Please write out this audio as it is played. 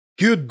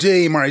Good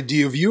day, my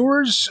dear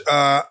viewers.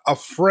 A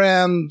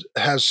friend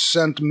has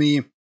sent me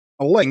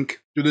a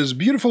link to this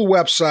beautiful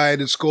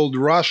website. It's called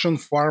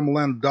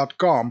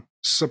RussianFarmland.com,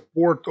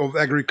 support of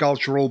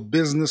agricultural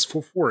business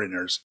for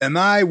foreigners. And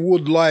I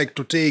would like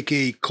to take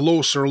a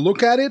closer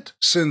look at it,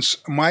 since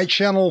my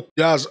channel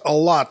does a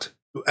lot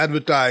to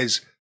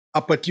advertise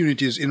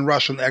opportunities in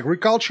Russian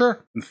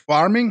agriculture, in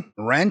farming,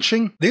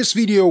 ranching. This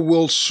video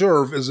will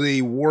serve as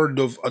a word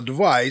of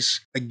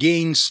advice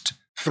against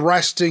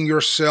thrusting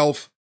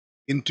yourself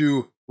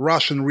into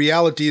Russian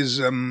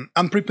realities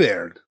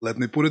unprepared, let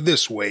me put it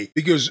this way,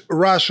 because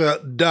Russia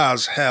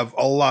does have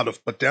a lot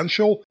of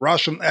potential.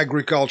 Russian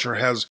agriculture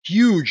has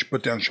huge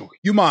potential,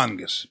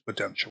 humongous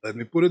potential, let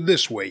me put it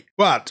this way.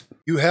 But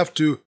you have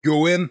to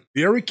go in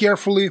very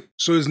carefully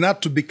so as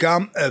not to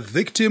become a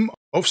victim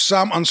of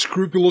some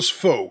unscrupulous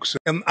folks.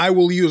 And I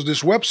will use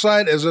this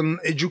website as an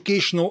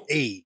educational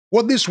aid.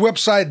 What this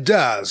website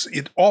does,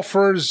 it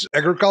offers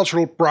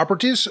agricultural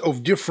properties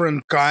of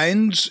different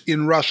kinds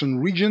in Russian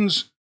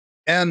regions,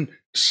 and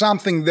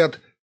something that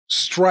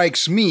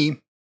strikes me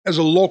as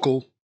a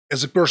local,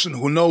 as a person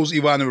who knows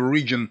Ivanovo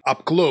region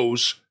up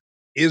close,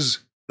 is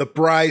the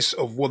price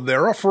of what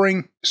they're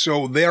offering.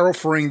 So they're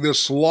offering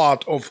this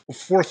lot of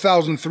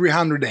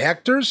 4,300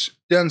 hectares,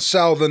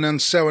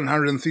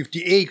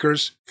 10,750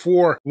 acres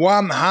for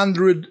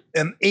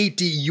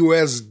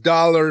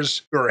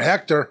 $180 per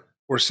hectare,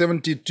 or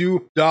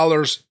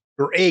 $72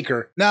 per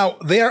acre. Now,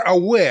 they're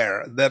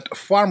aware that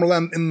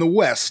farmland in the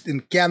West,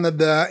 in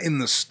Canada, in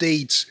the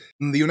States,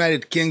 in the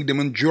United Kingdom,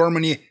 in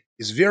Germany,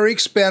 is very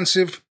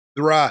expensive.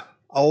 There are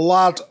a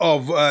lot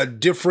of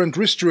different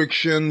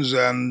restrictions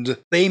and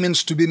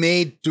payments to be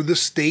made to the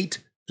state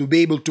to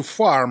be able to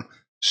farm.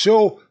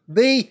 So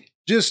they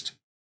just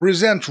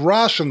present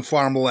Russian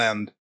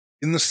farmland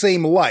in the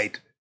same light.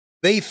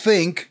 They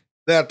think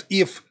that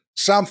if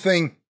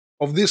something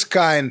of this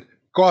kind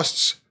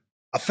costs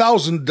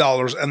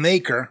 $1,000 an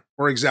acre,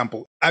 for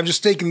example, I've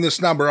just taken this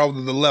number out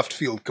of the left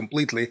field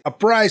completely, a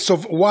price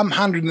of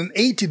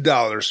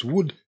 $180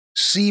 would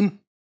seem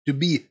to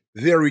be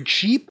very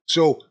cheap.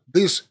 So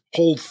this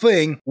whole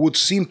thing would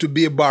seem to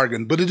be a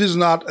bargain, but it is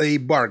not a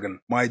bargain.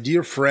 My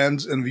dear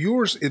friends and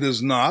viewers, it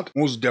is not,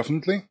 most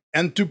definitely.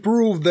 And to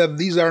prove that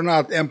these are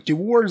not empty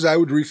words, I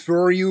would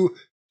refer you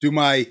to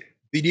my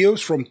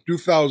videos from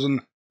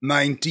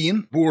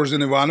 2019, Boers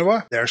in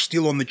Ivanovo. They're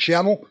still on the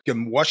channel. You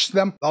can watch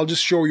them. I'll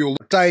just show you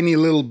a tiny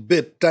little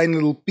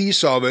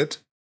piece of it,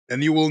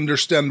 and you will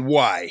understand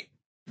why.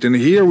 And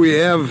here we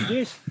have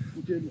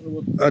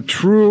a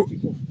true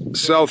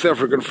South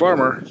African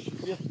farmer.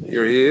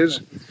 Here he is,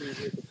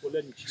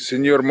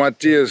 Senor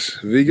Matthias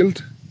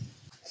Wiegelt.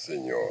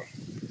 Senor.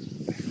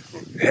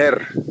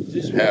 Herr.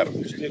 Herr.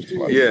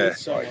 Yeah.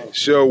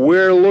 So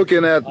we're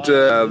looking at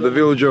the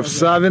village of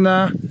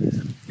Savina.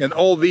 And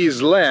all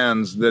these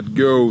lands that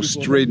go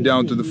straight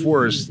down to the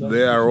forest,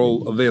 they are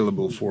all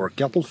available for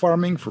cattle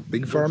farming, for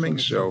pig farming,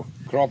 so...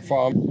 Crop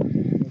farm.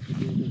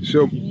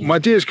 So,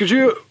 Matthias, could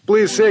you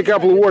please say a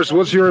couple of words?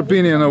 What's your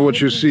opinion of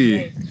what you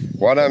see?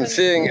 What I'm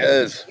seeing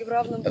is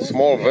a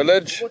small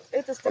village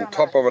on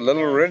top of a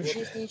little ridge,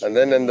 and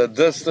then in the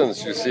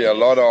distance you see a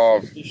lot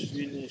of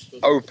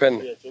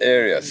open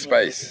area,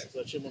 space.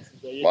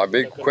 My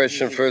big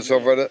question first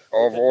of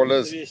all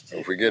is,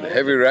 if we get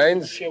heavy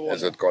rains,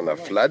 is it going to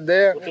flood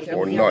there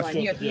or not?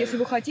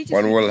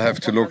 One will have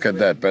to look at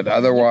that, but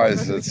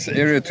otherwise it's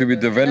area to be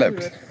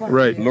developed.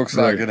 Right. Looks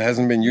like it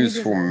hasn't been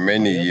used for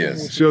many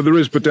years. So there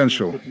is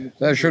potential.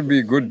 There should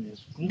be good,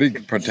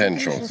 big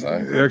potential. So.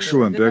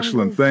 Excellent,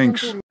 excellent, thanks.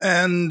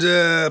 And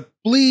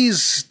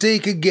please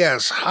take a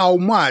guess how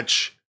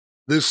much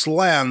this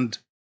land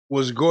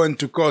was going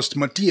to cost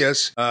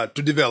Matthias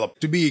to develop.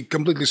 To be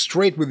completely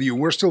straight with you,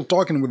 we're still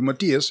talking with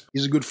Matthias.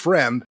 He's a good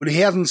friend, but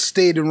he hasn't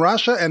stayed in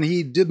Russia and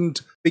he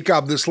didn't pick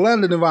up this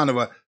land in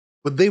Ivanovo.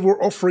 But they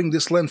were offering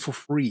this land for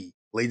free,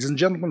 ladies and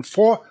gentlemen,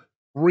 for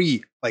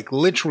free, like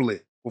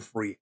literally for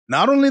free.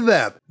 Not only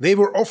that, they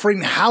were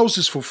offering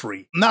houses for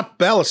free. Not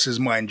palaces,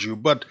 mind you,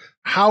 but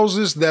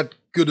houses that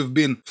could have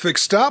been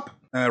fixed up,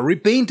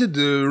 repainted,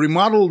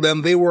 remodeled,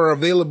 and they were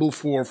available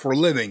for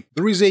living.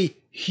 There is a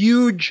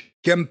huge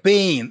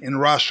campaign in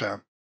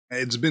Russia,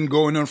 it's been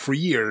going on for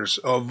years,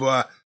 of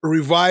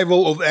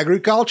revival of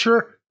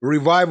agriculture,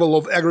 revival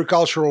of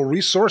agricultural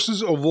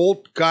resources of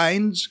all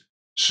kinds.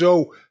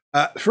 So,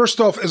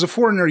 first off, as a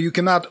foreigner, you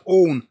cannot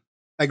own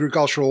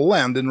agricultural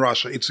land in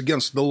Russia. It's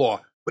against the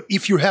law. But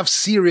if you have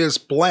serious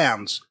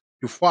plans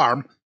to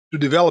farm, to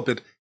develop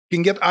it, you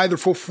can get either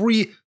for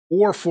free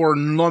or for a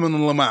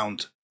nominal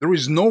amount. There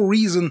is no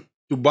reason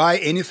to buy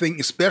anything,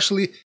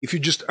 especially if you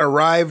just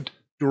arrived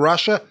to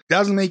Russia.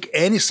 Doesn't make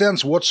any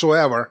sense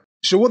whatsoever.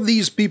 So what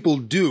these people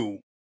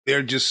do,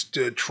 they're just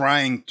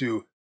trying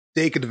to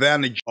take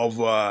advantage of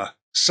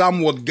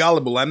somewhat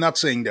gullible. I'm not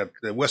saying that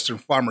the Western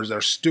farmers are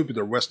stupid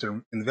or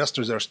Western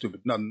investors are stupid.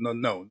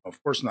 No,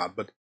 of course not.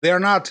 But they are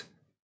not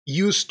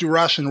used to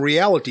Russian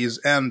realities,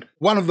 and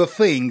one of the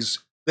things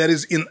that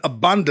is in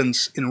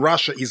abundance in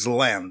Russia is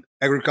land,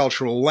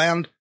 agricultural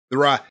land,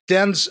 There are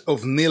tens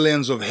of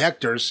millions of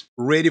hectares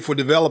ready for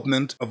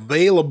development,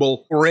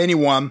 available for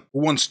anyone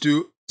who wants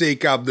to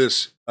take up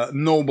this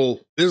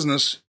noble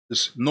business,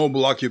 this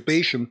noble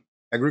occupation,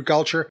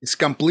 agriculture. It's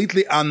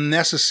completely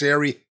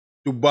unnecessary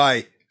to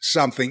buy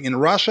something in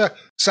Russia.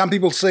 Some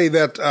people say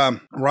that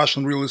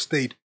Russian real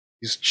estate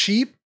is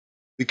cheap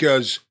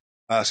because,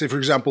 say for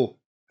example,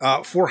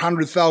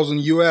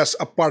 400,000 US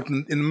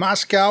apartment in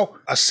Moscow,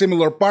 a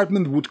similar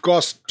apartment would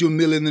cost 2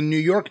 million in New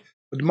York.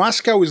 But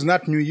Moscow is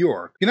not New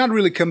York. You cannot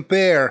really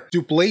compare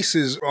two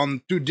places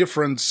on two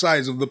different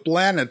sides of the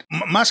planet.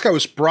 Moscow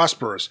is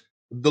prosperous.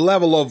 The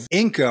level of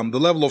income, the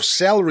level of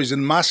salaries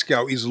in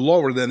Moscow is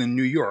lower than in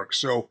New York.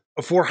 So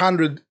a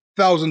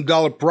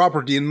 $400,000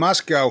 property in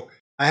Moscow,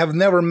 I have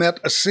never met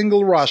a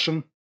single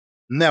Russian,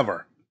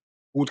 never,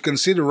 who would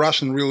consider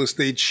Russian real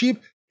estate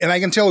cheap. And I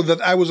can tell you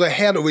that I was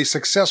ahead of a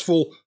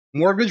successful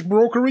mortgage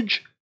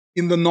brokerage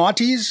in the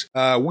noughties.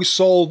 We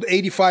sold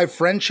 85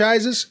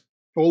 franchises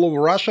all over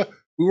Russia.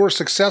 We were a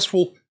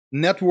successful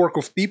network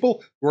of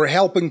people. We were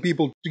helping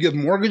people to get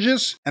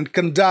mortgages and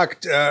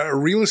conduct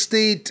real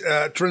estate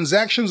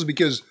transactions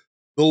because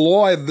the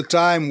law at the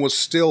time was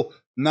still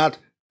not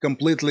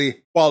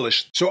completely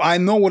polished. So I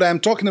know what I'm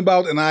talking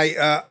about, and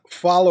I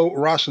follow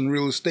Russian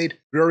real estate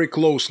very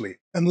closely.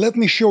 And let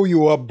me show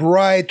you a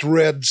bright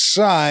red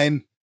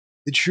sign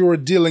that you're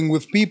dealing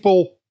with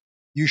people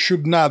you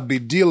should not be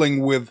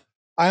dealing with.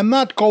 I'm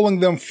not calling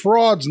them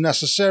frauds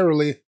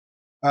necessarily.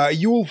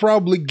 You will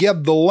probably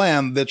get the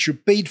land that you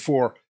paid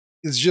for.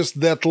 It's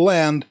just that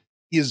land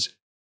is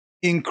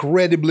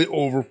incredibly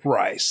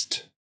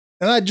overpriced.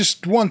 And I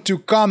just want to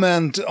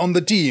comment on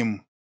the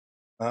team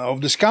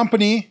of this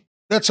company.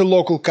 That's a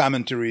local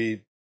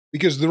commentary,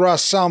 because there are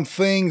some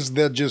things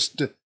that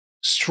just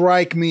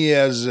strike me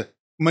as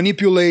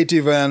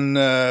manipulative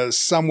and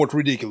somewhat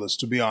ridiculous,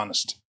 to be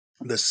honest.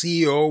 The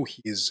CEO,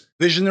 he's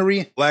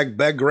visionary, black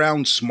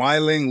background,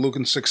 smiling,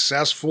 looking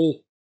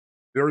successful,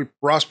 very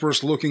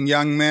prosperous looking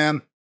young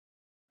man.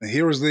 And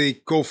here is the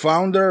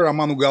co-founder,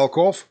 Roman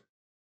Ugalkov,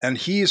 and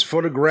he is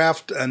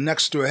photographed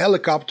next to a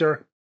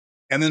helicopter.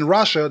 And in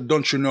Russia,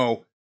 don't you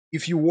know,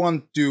 if you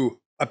want to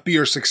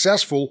appear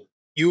successful,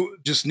 you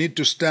just need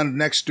to stand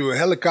next to a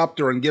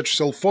helicopter and get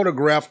yourself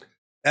photographed,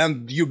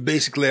 and you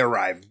basically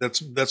arrived.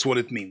 That's what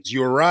it means.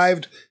 You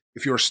arrived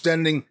if you're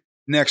standing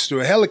next to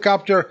a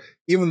helicopter,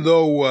 even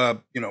though,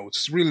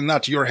 it's really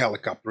not your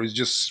helicopter.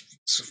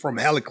 It's from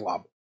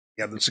Heliclub.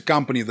 Yeah, that's a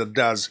company that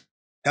does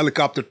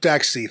helicopter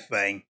taxi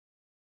thing.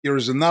 Here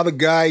is another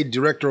guy,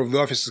 director of the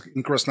office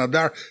in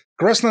Krasnodar.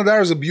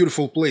 Krasnodar is a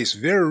beautiful place,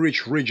 very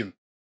rich region,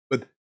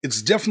 but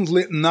it's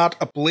definitely not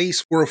a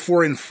place for a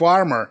foreign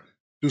farmer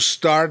to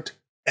start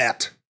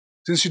at.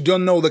 Since you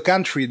don't know the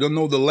country, don't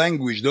know the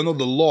language, don't know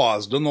the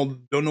laws, don't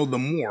know the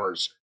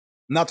mores,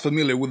 not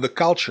familiar with the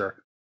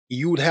culture,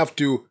 you would have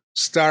to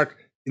start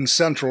in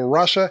central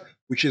Russia,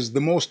 which is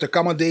the most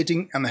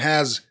accommodating and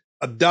has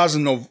a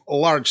dozen of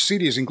large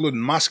cities, including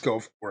Moscow,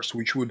 of course,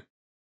 which would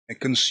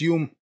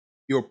consume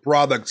your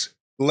products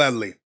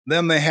gladly.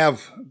 Then they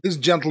have this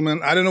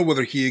gentleman, I don't know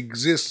whether he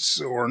exists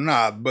or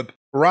not, but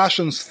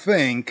Russians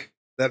think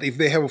that if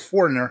they have a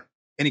foreigner,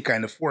 any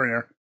kind of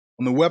foreigner,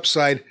 on the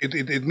website,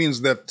 it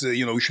means that,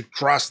 you should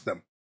trust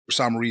them for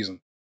some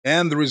reason.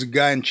 And there is a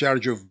guy in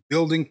charge of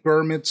building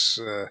permits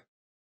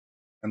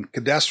and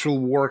cadastral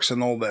works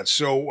and all that.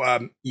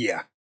 So,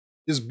 yeah,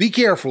 just be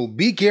careful,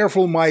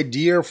 my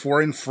dear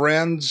foreign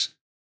friends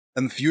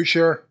and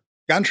future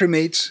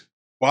countrymates.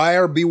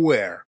 Buyer beware.